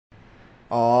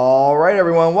All right,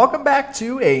 everyone. Welcome back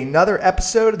to another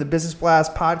episode of the Business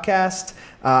Blast podcast.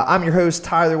 I'm your host,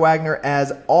 Tyler Wagner.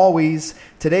 As always,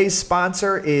 today's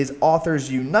sponsor is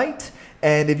Authors Unite.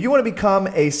 And if you want to become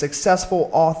a successful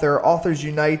author, Authors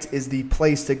Unite is the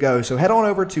place to go. So head on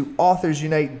over to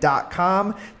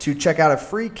authorsunite.com to check out a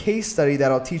free case study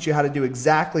that'll teach you how to do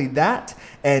exactly that.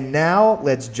 And now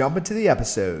let's jump into the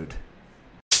episode.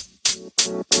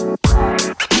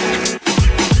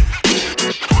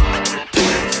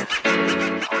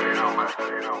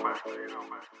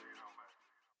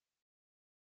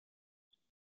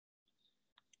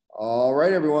 All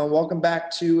right, everyone. Welcome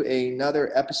back to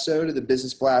another episode of the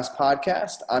Business Blast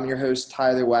podcast. I'm your host,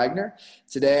 Tyler Wagner.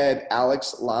 Today, I have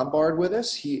Alex Lombard with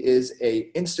us. He is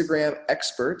an Instagram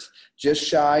expert, just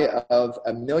shy of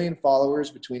 1 million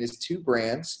followers between his two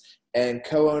brands, and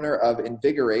co-owner of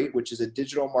Invigorate, which is a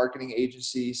digital marketing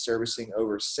agency servicing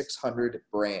over 600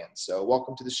 brands. So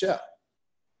welcome to the show.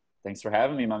 Thanks for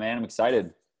having me, my man. I'm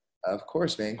excited. Of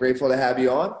course, man. Grateful to have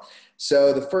you on.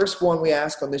 So the first one we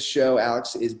ask on this show,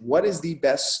 Alex, is what is the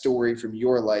best story from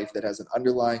your life that has an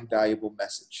underlying valuable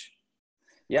message?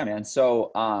 Yeah, man.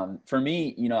 So for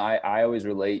me, I always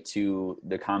relate to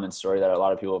the common story that a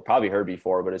lot of people have probably heard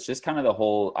before, but it's just kind of the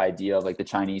whole idea of like the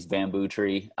Chinese bamboo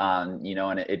tree, and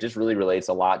it just really relates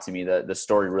a lot to me. The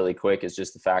story really quick is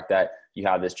just the fact that you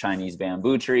have this Chinese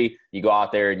bamboo tree, you go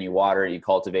out there and you water it, you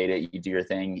cultivate it, you do your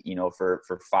thing, for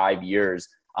 5 years.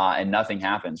 And nothing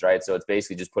happens, right? So it's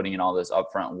basically just putting in all this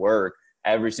upfront work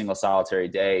every single solitary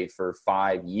day for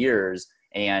 5 years,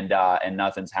 and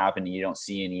nothing's happening. You don't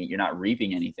see any, you're not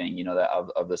reaping anything,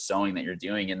 of the sowing that you're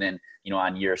doing. And then,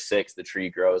 on year 6, the tree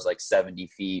grows like 70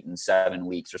 feet in 7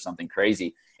 weeks or something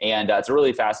crazy. And it's a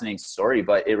really fascinating story,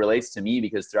 but it relates to me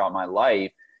because throughout my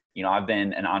life, I've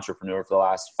been an entrepreneur for the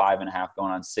last 5.5,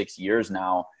 going on 6 years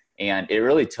now. And it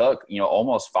really took,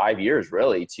 almost 5 years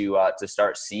really to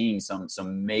start seeing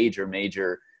some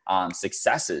major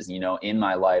successes, in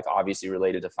my life, obviously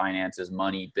related to finances,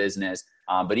 money, business,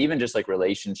 but even just like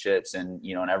relationships and,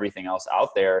 and everything else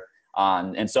out there.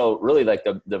 And so really like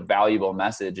the valuable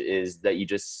message is that you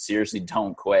just seriously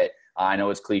don't quit. I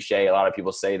know it's cliche. A lot of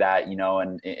people say that,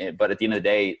 but at the end of the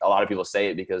day, a lot of people say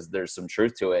it because there's some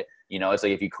truth to it. It's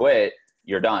like if you quit,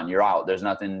 you're done, you're out. There's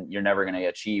nothing, you're never going to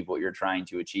achieve what you're trying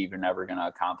to achieve. You're never going to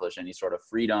accomplish any sort of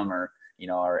freedom or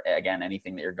again,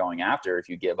 anything that you're going after if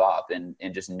you give up, and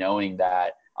just knowing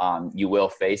that you will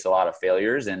face a lot of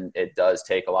failures, and it does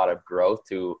take a lot of growth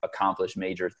to accomplish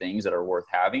major things that are worth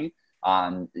having,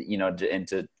 and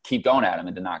to keep going at them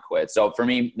and to not quit. So for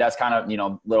me, that's kind of,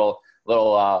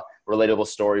 little relatable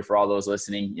story for all those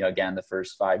listening. Again, the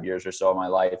first 5 years or so of my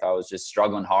life, I was just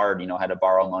struggling hard, had to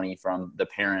borrow money from the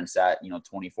parents at,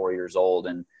 24 years old.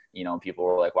 And, people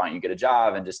were like, why don't you get a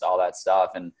job and just all that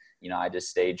stuff. And, I just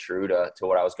stayed true to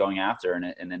what I was going after,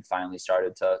 and then finally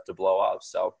started to blow up.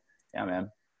 So yeah,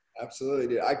 man. Absolutely,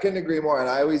 dude. I couldn't agree more. And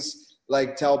I always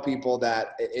tell people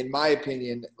that in my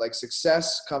opinion,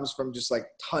 success comes from just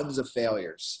tons of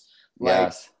failures.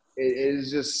 Yes. It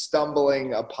is just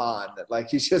stumbling upon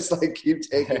that. You just keep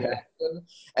taking action.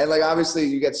 And obviously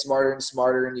you get smarter and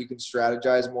smarter and you can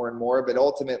strategize more and more, but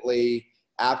ultimately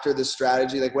after the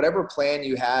strategy, whatever plan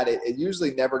you had, it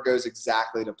usually never goes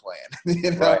exactly to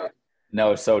plan. Right.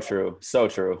 No, so true. So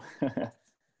true.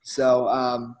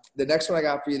 So the next one I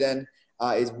got for you then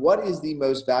is what is the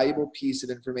most valuable piece of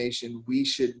information we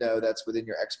should know that's within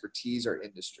your expertise or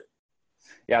industry?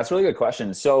 Yeah, it's a really good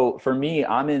question. So for me,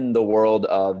 I'm in the world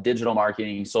of digital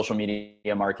marketing, social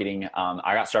media marketing.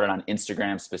 I got started on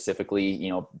Instagram specifically,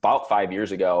 about 5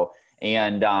 years ago.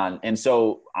 And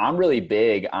so I'm really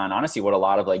big on honestly what a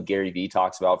lot of Gary Vee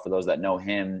talks about, for those that know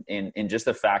him, in just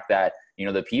the fact that,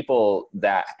 the people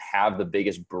that have the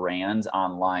biggest brands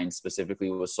online, specifically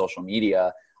with social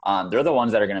media, they're the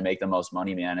ones that are going to make the most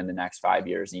money, man, in the next 5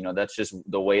 years. That's just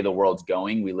the way the world's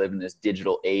going. We live in this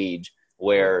digital age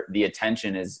where the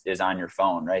attention is on your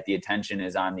phone, right? The attention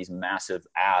is on these massive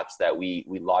apps that we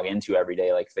log into every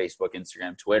day, like Facebook,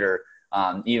 Instagram, Twitter,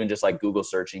 even just Google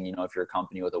searching, if you're a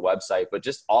company with a website, but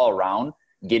just all around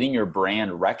getting your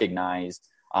brand recognized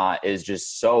is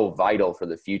just so vital for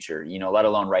the future, let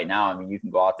alone right now. I mean, you can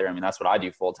go out there. That's what I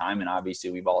do full time. And obviously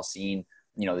we've all seen,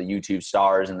 the YouTube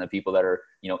stars and the people that are,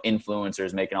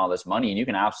 influencers making all this money, and you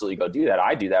can absolutely go do that.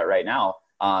 I do that right now.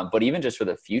 But even just for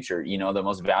the future, the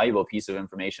most valuable piece of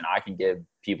information I can give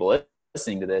people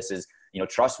listening to this is,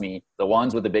 trust me, the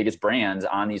ones with the biggest brands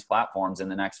on these platforms in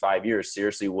the next 5 years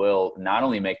seriously will not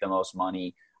only make the most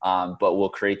money, but will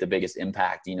create the biggest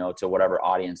impact, to whatever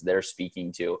audience they're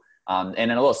speaking to. And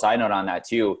then a little side note on that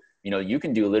too, you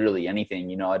can do literally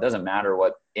anything, it doesn't matter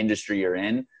what industry you're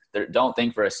in. don't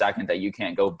think for a second that you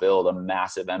can't go build a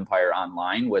massive empire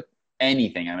online with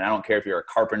anything. I mean, I don't care if you're a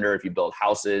carpenter, if you build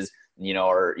houses,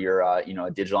 or you're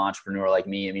a digital entrepreneur like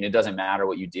me. I mean, it doesn't matter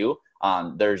what you do.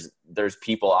 There's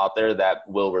people out there that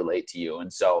will relate to you.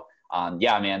 And so,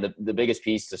 yeah, man, the biggest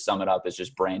piece to sum it up is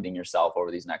just branding yourself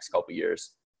over these next couple of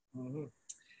years. Mm-hmm.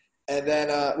 And then,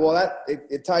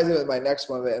 it ties in with my next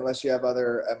one, unless you have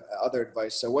other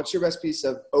advice. So what's your best piece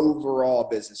of overall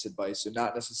business advice? So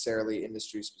not necessarily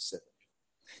industry specific.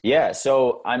 Yeah.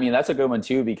 So, I mean, that's a good one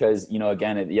too, because,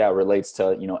 again, it relates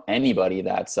to, anybody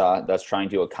that's trying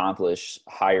to accomplish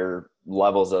higher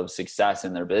levels of success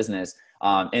in their business.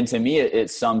 And to me,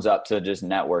 it sums up to just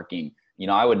networking.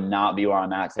 I would not be where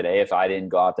I'm at today if I didn't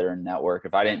go out there and network,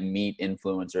 if I didn't meet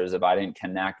influencers, if I didn't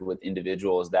connect with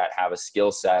individuals that have a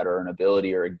skill set or an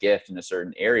ability or a gift in a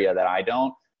certain area that I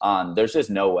don't. There's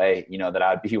just no way, that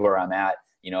I'd be where I'm at.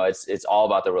 It's all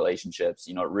about the relationships.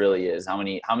 It really is. How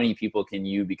many people can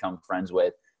you become friends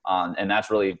with? And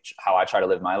that's really how I try to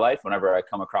live my life. Whenever I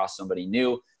come across somebody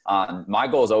new, my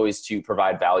goal is always to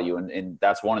provide value. And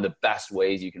that's one of the best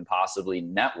ways you can possibly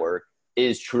network,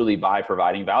 is truly by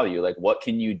providing value. Like, what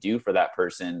can you do for that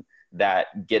person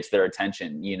that gets their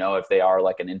attention? If they are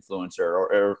like an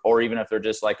influencer or even if they're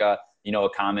just like a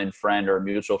common friend or a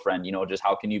mutual friend, just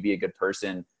how can you be a good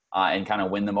person and kind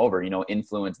of win them over,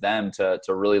 influence them to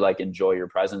really like enjoy your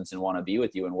presence and want to be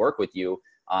with you and work with you.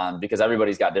 Because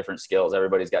everybody's got different skills.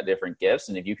 Everybody's got different gifts.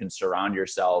 And if you can surround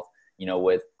yourself,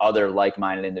 with other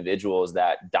like-minded individuals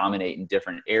that dominate in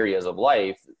different areas of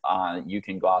life, you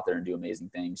can go out there and do amazing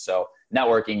things. So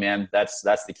networking, man, that's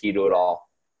the key to it all.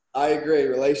 I agree.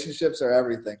 Relationships are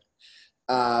everything.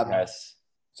 Yes.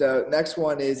 So next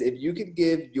one is, if you could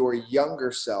give your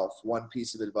younger self one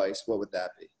piece of advice, what would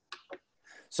that be?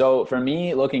 So for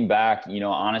me, looking back,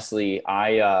 honestly,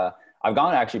 I've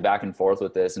gone actually back and forth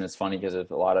with this, and it's funny because if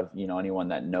a lot of, anyone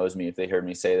that knows me, if they heard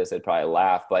me say this, they'd probably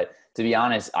laugh. But to be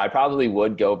honest, I probably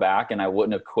would go back and I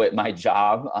wouldn't have quit my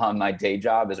job, my day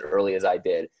job, as early as I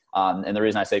did. And the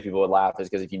reason I say people would laugh is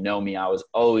because if you know me, I was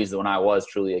always, when I was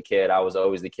truly a kid, I was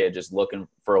always the kid just looking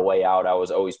for a way out. I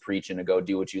was always preaching to go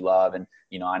do what you love. And,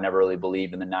 I never really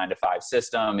believed in the 9-to-5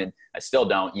 system, and I still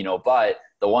don't, but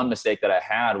the one mistake that I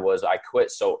had was I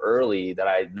quit so early that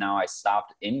I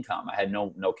stopped income. I had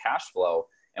no cash flow.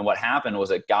 And what happened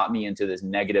was it got me into this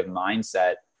negative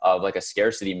mindset of like a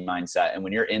scarcity mindset. And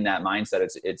when you're in that mindset,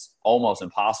 it's almost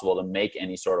impossible to make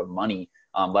any sort of money,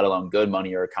 let alone good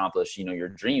money, or accomplish, your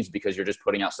dreams, because you're just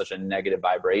putting out such a negative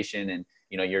vibration, and,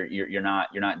 you're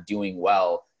not doing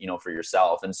well, for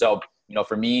yourself. And so,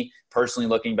 for me personally,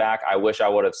 looking back, I wish I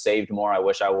would have saved more. I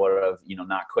wish I would have,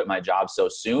 not quit my job so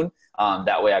soon.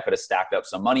 That way I could have stacked up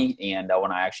some money. And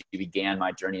when I actually began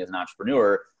my journey as an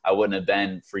entrepreneur, I wouldn't have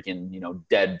been freaking,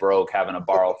 dead broke, having to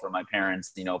borrow from my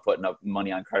parents, putting up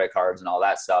money on credit cards and all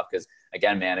that stuff. Cause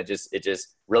again, man, it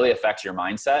just really affects your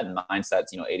mindset, and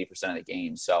mindset's, 80% of the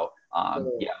game. So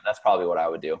yeah, that's probably what I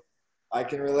would do. I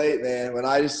can relate, man. When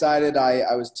I decided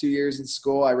I was 2 years in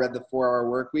school, I read the 4-Hour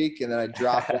Workweek, and then I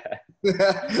dropped it.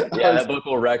 That book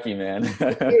will wreck you, man. Dude,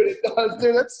 it does,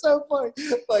 dude. That's so funny.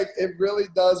 Like, it really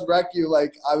does wreck you.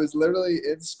 Like, I was literally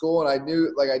in school, and I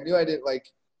knew I didn't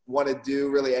want to do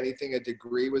really anything a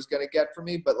degree was going to get for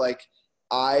me. But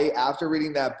after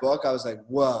reading that book, I was like,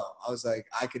 whoa,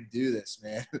 I can do this,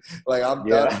 man. I'm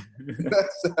done.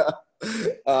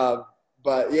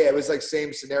 But yeah, it was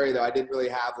same scenario though. I didn't really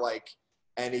have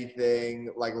anything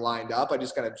lined up. I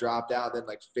just kind of dropped out and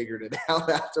then figured it out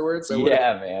afterwards. So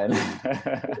yeah, man.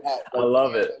 I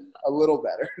love it. A little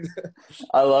better.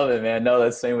 I love it, man. No,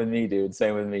 that's same with me, dude.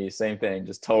 Same with me. Same thing.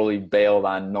 Just totally bailed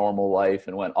on normal life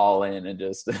and went all in, and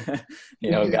just,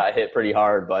 got hit pretty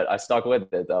hard, but I stuck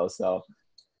with it though. So,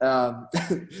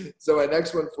 so my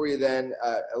next one for you then,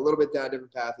 a little bit down a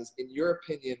different path, is, in your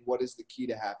opinion, what is the key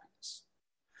to happiness?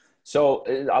 So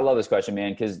I love this question,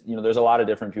 man, because, there's a lot of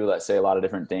different people that say a lot of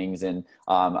different things. And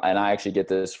I actually get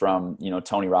this from,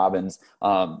 Tony Robbins.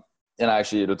 And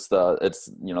actually it's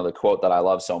the quote that I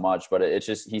love so much, but it's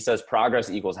just, he says progress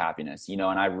equals happiness, and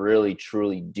I really,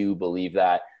 truly do believe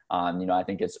that. I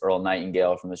think it's Earl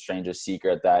Nightingale from The Strangest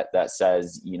Secret that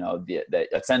says, that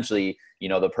essentially,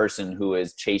 the person who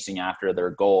is chasing after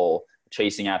their goal,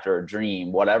 chasing after a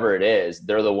dream, whatever it is,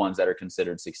 they're the ones that are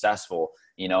considered successful,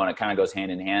 and it kind of goes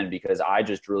hand in hand, because I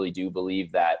just really do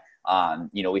believe that, I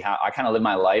kind of live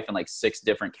my life in 6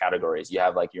 different categories. You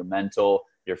have your mental,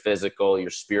 your physical, your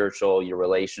spiritual, your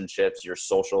relationships, your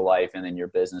social life, and then your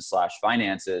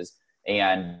business/finances.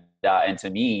 And to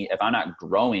me, if I'm not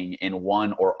growing in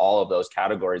one or all of those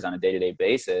categories on a day-to-day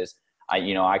basis,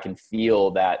 I can feel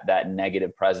that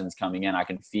negative presence coming in. I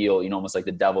can feel, almost like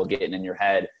the devil getting in your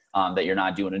head, that you're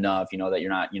not doing enough, that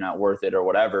you're not worth it or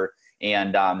whatever.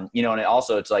 And, and it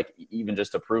also, it's like, even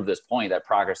just to prove this point that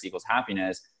progress equals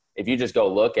happiness, if you just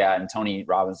go look at, and Tony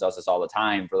Robbins does this all the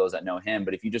time for those that know him,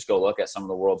 but if you just go look at some of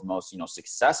the world's most,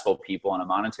 successful people on a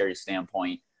monetary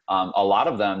standpoint, a lot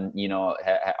of them,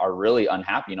 are really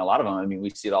unhappy. And a lot of them, I mean, we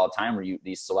see it all the time where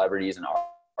these celebrities and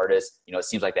artists, it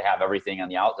seems like they have everything on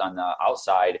the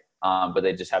outside, but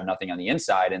they just have nothing on the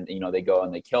inside. And, they go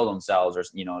and they kill themselves or,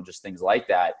 just things like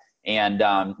that. And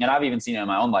I've even seen it in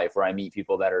my own life where I meet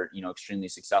people that are, extremely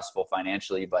successful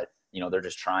financially, but, they're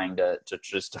just trying to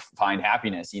find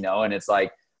happiness, and it's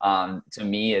like, to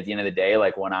me at the end of the day,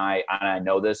 like when and I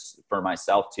know this for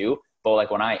myself too, but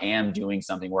like when I am doing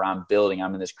something where I'm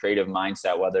in this creative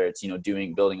mindset, whether it's,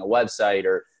 building a website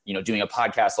or, doing a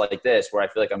podcast like this, where I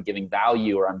feel like I'm giving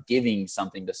value or I'm giving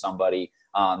something to somebody,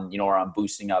 or I'm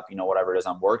boosting up, whatever it is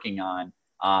I'm working on,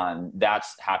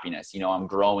 that's happiness. I'm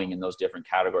growing in those different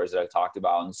categories that I talked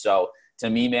about. And so to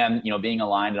me, man, being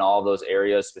aligned in all of those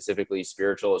areas, specifically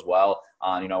spiritual as well,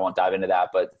 I won't dive into that,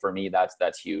 but for me,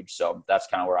 that's huge. So that's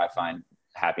kind of where I find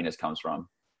happiness comes from.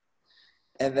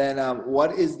 And then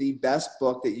what is the best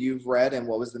book that you've read, and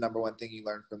what was the number one thing you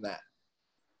learned from that?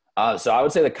 So I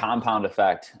would say The Compound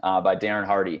Effect by Darren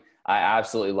Hardy. I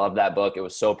absolutely love that book. It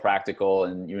was so practical.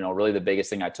 And, really the biggest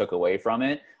thing I took away from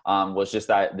it was just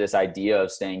this idea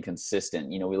of staying consistent.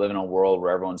 We live in a world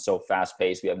where everyone's so fast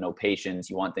paced. We have no patience.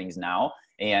 You want things now.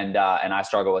 And I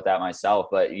struggle with that myself.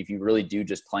 But if you really do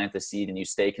just plant the seed and you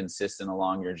stay consistent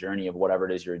along your journey of whatever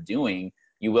it is you're doing,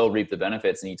 you will reap the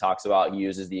benefits. And he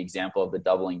uses the example of the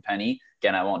doubling penny.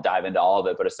 Again, I won't dive into all of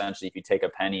it, but essentially if you take a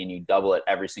penny and you double it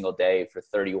every single day for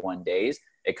 31 days,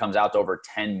 it comes out to over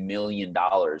 $10 million,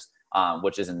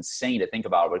 which is insane to think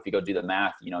about. But if you go do the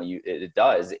math, it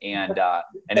does. And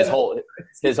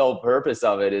his whole purpose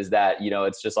of it is that,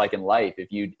 it's just like in life,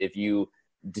 if you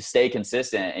stay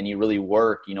consistent and you really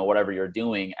work, whatever you're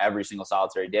doing every single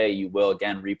solitary day, you will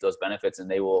again reap those benefits, and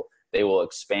they will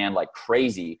expand like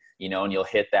crazy, and you'll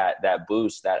hit that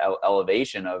boost, that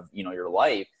elevation of, your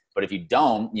life. But if you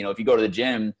don't, if you go to the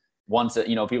gym once,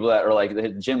 people that are like, the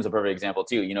gym's a perfect example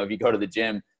too. If you go to the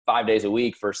gym 5 days a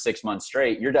week for 6 months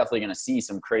straight, you're definitely going to see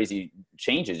some crazy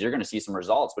changes. You're going to see some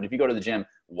results. But if you go to the gym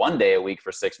 1 day a week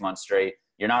for 6 months straight,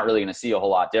 you're not really going to see a whole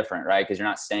lot different, right? Because you're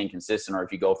not staying consistent. Or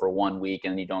if you go for 1 week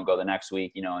and you don't go the next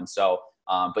week, and so,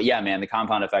 but yeah, man, the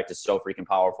compound effect is so freaking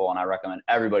powerful. And I recommend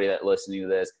everybody that listening to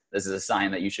this is a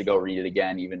sign that you should go read it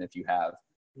again, even if you have.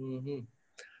 Mm-hmm.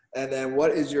 And then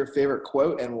what is your favorite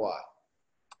quote and why?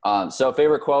 So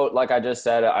favorite quote, like I just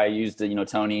said, I used,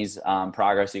 Tony's,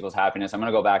 progress equals happiness. I'm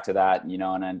going to go back to that,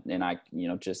 and I,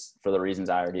 just for the reasons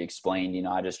I already explained,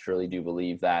 I just truly do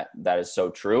believe that is so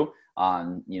true.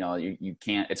 You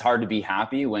can't, it's hard to be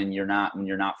happy when you're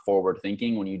not forward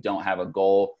thinking, when you don't have a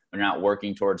goal, when you're not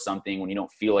working towards something, when you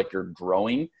don't feel like you're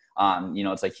growing.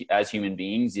 It's like as human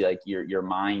beings, your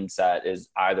mindset is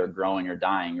either growing or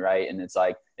dying. Right. And it's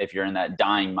like, if you're in that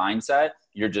dying mindset,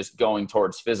 you're just going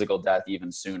towards physical death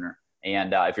even sooner.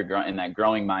 And if you're in that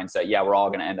growing mindset, yeah, we're all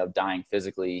going to end up dying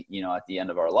physically, at the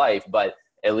end of our life. But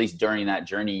at least during that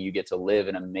journey, you get to live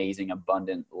an amazing,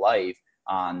 abundant life.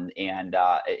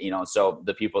 So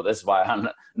the people, this is why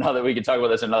now that we can talk about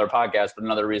this in another podcast, but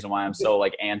another reason why I'm so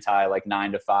like anti like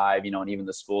 9 to 5, and even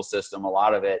the school system, a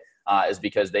lot of it is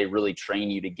because they really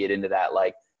train you to get into that,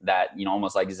 like that,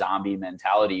 almost like zombie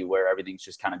mentality where everything's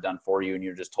just kind of done for you and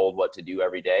you're just told what to do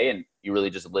every day. And you really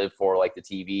just live for like the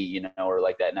TV, or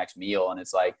like that next meal. And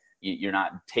it's like, you're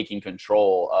not taking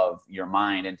control of your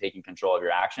mind and taking control of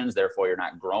your actions. Therefore, you're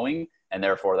not growing. And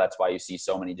therefore, that's why you see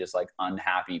so many just like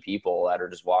unhappy people that are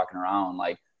just walking around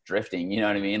like drifting, you know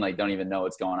what I mean? Like don't even know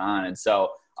what's going on. And so,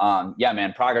 yeah,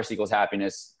 man, progress equals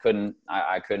happiness.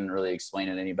 I couldn't really explain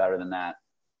it any better than that.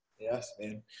 Yes,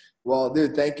 man. Well,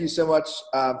 dude, thank you so much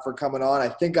for coming on. I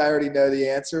think I already know the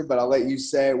answer, but I'll let you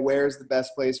say where's the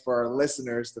best place for our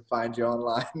listeners to find you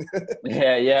online.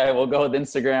 Yeah. We'll go with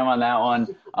Instagram on that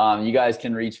one. You guys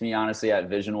can reach me honestly at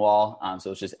Vision Wall.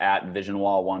 So it's just at Vision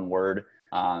Wall, one word.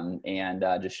 And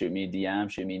just shoot me a DM,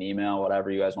 shoot me an email,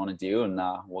 whatever you guys want to do, and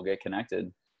we'll get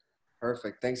connected.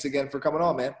 Perfect. Thanks again for coming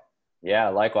on, man. Yeah,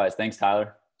 likewise. Thanks,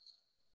 Tyler.